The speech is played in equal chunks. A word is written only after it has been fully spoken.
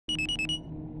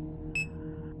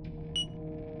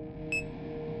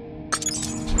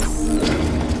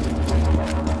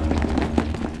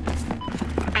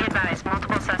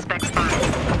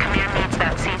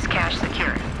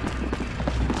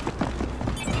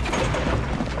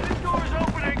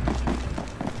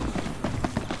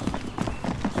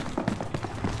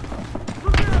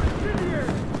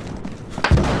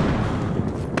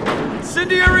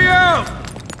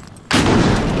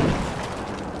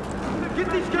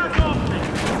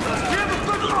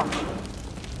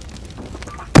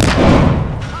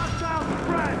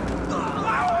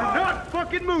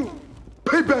Move!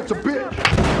 Payback's a bitch!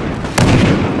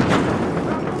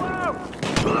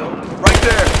 Right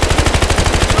there!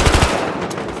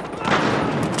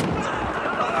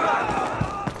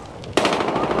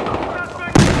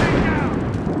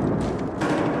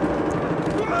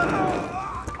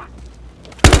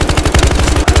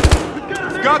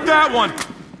 Got that one!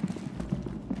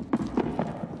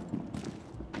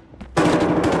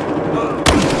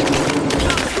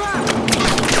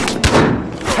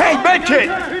 Hey, medkit!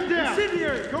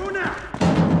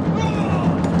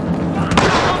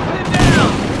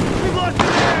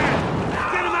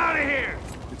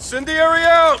 Incendiary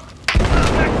out!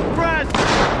 Express!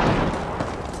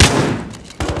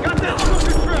 Got that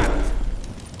smoker trap!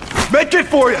 Medkit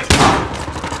for you!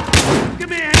 Give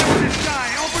me a hand with this guy!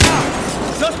 Open up!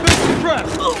 Suspect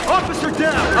suppressed! Officer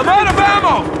down! I'm out of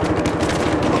ammo!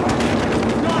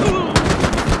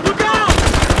 Look out!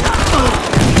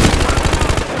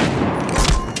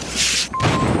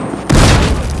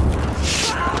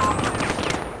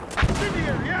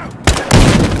 Incendiary out!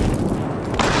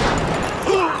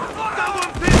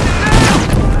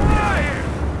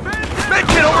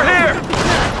 Medkit over here!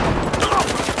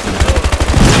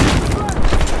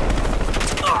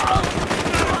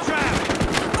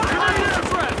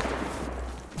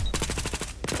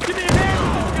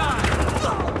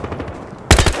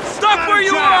 Stop where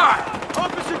you are!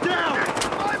 Officer down!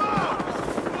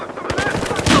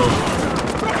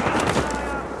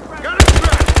 Got it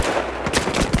trapped!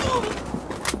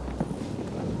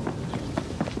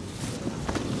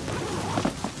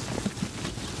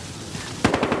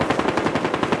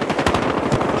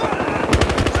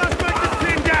 Suspect is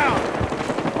pinned down!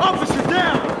 Officer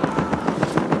down!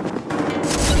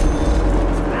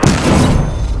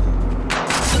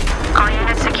 All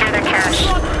units secure their cache.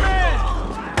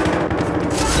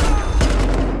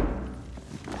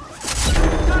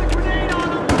 Got a grenade on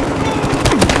him!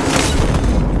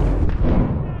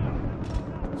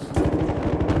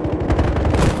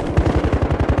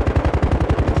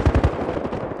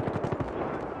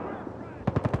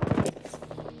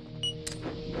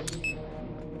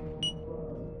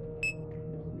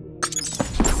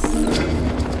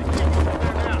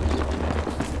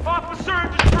 Officer in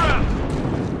distress!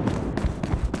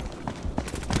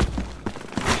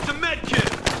 It's a med kit!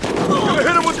 Gonna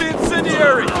hit him with the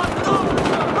incendiary!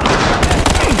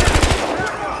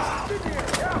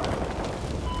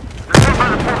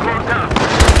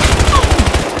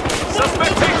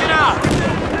 Suspect taken out!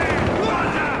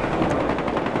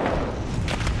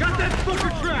 Got that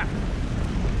smoker trap!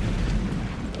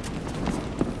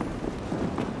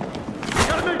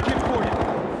 Got a med kit for you!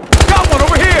 Got one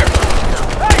over here!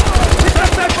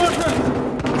 Got that button!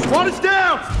 Squad is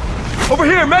down! Over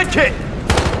here, medkit!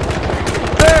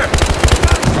 There!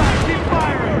 Keep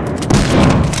firing!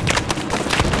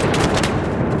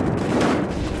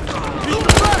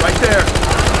 Right there!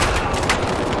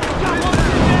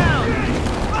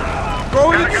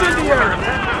 Throw an incendiary!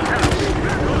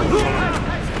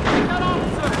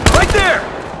 Right there!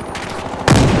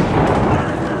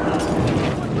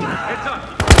 Heads up!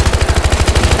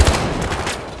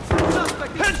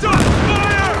 Heads up!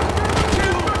 Fire!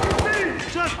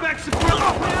 Suspect suppressed!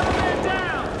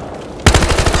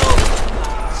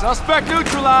 Suspect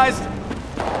neutralized!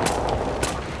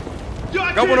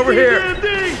 Got one over here. Got a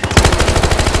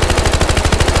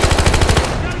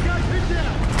guy pinned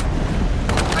down!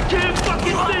 I can't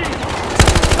fucking see!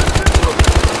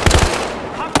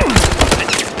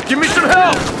 Give me some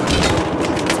help!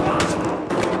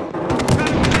 Got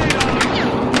a grenade on him!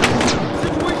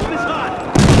 Situation is hot!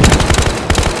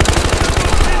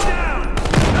 Pinned down!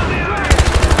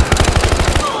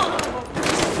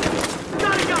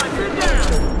 Got a guy pinned down!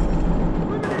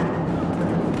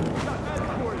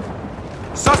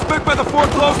 Suspect by the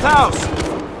foreclosed house!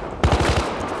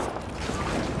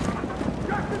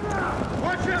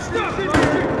 Watch your stuff!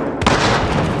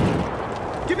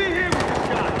 Give me a hand with this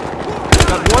guy!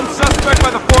 Got one suspect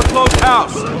by the foreclosed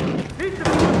house! He's the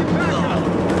fucking backup!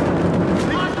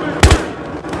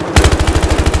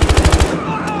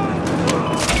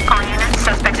 All units,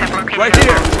 suspects have located. Right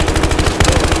here!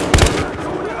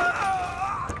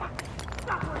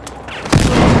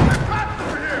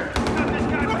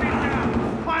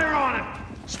 Fire on him!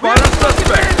 Spot on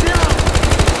suspect!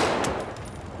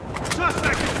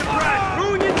 Suspect is suppressed!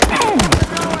 Ruin your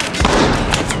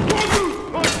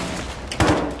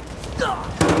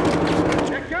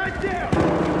That guy down!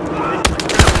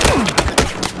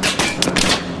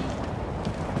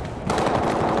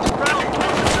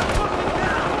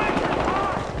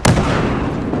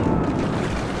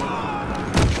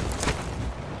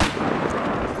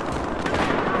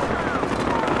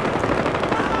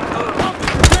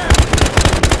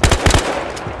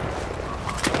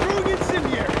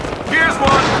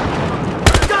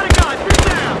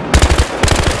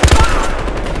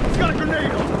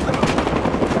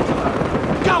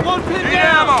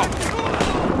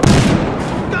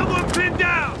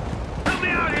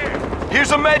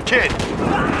 kit.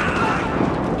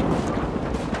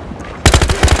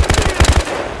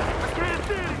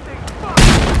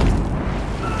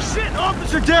 Shit,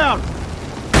 officer down!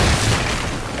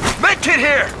 Med kit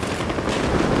here!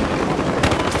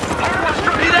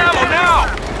 Need ammo now!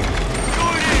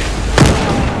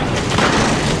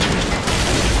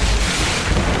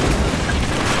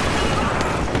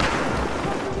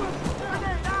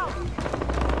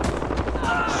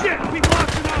 Shit, we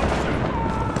lost an officer!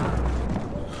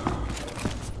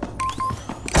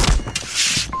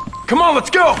 Come on, let's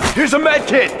go! Here's a med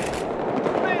kit!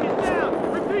 Man is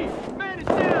down! Repeat, man is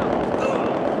down!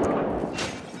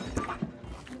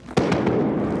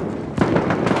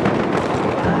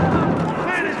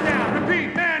 Man is down!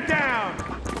 Repeat, man down!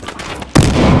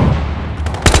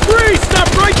 Freeze! Stop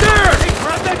right there! Hey,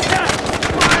 grab that chest!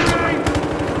 Finally!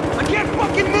 I can't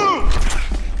fucking move!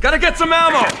 Gotta get some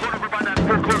ammo! Over by that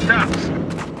foreclosed house.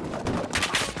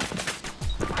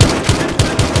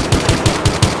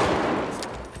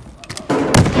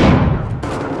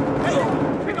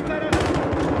 Pick up that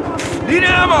ammo! Need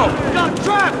ammo! Got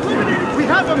trapped! We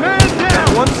have a man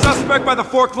down! One suspect by the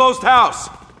foreclosed house.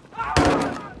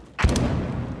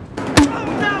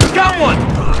 Got one!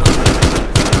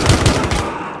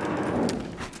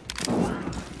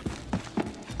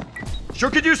 Sure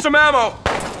could use some ammo.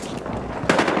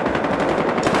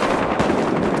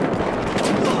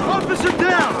 Officer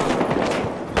down!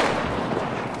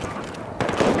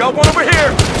 Got one over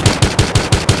here.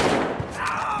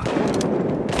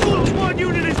 One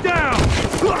unit is down!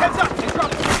 Heads up! He's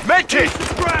dropping! Med kit!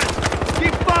 Scratch!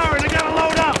 Keep firing! I gotta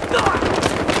load up!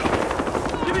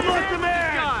 Give me lost the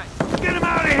man! Get him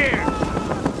out of here!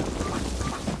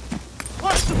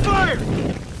 Watch the fire!